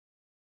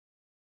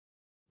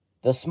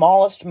The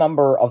smallest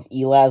member of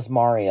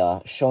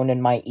Elasmaria, shown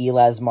in my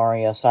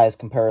Elasmaria size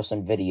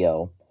comparison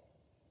video,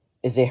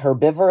 is a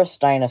herbivorous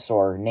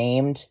dinosaur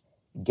named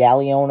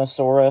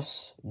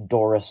Galleonosaurus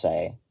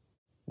Dorisae,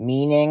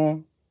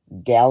 meaning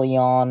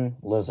Galleon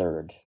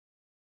lizard.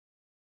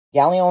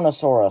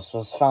 Galleonosaurus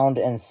was found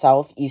in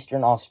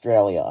southeastern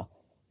Australia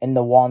in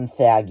the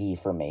Wonthaggi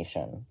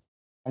Formation,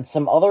 and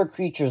some other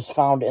creatures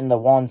found in the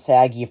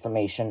Wonthaggi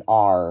Formation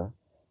are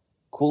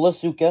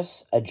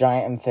Koolasuchus, a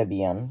giant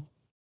amphibian,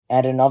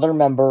 and another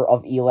member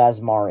of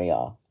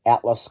Elasmaria,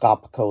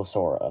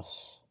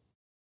 Atlascopcosaurus.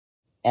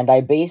 And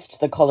I based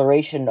the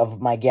coloration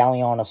of my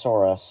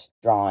Galleonosaurus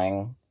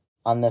drawing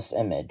on this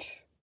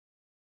image.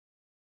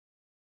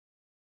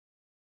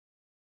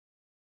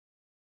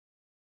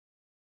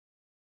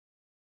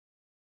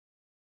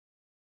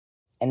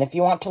 And if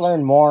you want to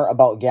learn more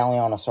about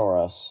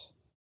Galleonosaurus,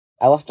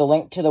 I left a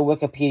link to the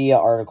Wikipedia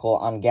article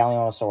on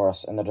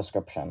Galleonosaurus in the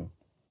description.